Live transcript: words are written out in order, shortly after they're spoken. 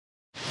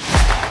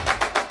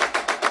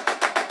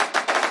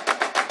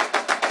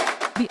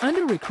The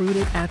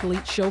under-recruited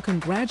athlete show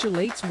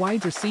congratulates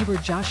wide receiver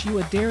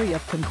Joshua Derry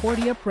of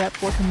Concordia Prep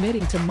for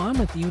committing to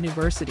Monmouth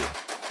University.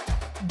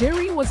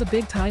 Derry was a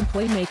big-time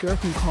playmaker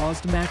who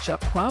caused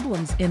matchup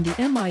problems in the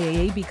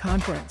MIAAB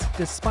conference,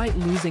 despite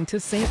losing to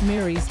St.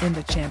 Mary's in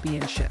the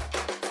championship.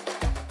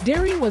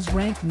 Derry was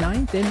ranked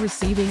 9th in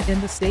receiving in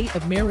the state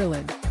of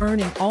Maryland,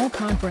 earning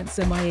all-conference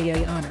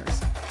MIAA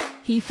honors.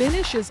 He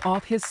finishes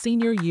off his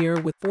senior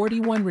year with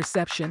 41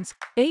 receptions,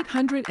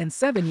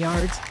 807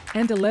 yards,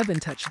 and 11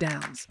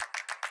 touchdowns.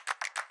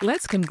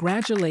 Let's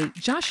congratulate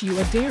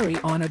Joshua Derry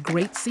on a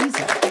great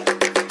season.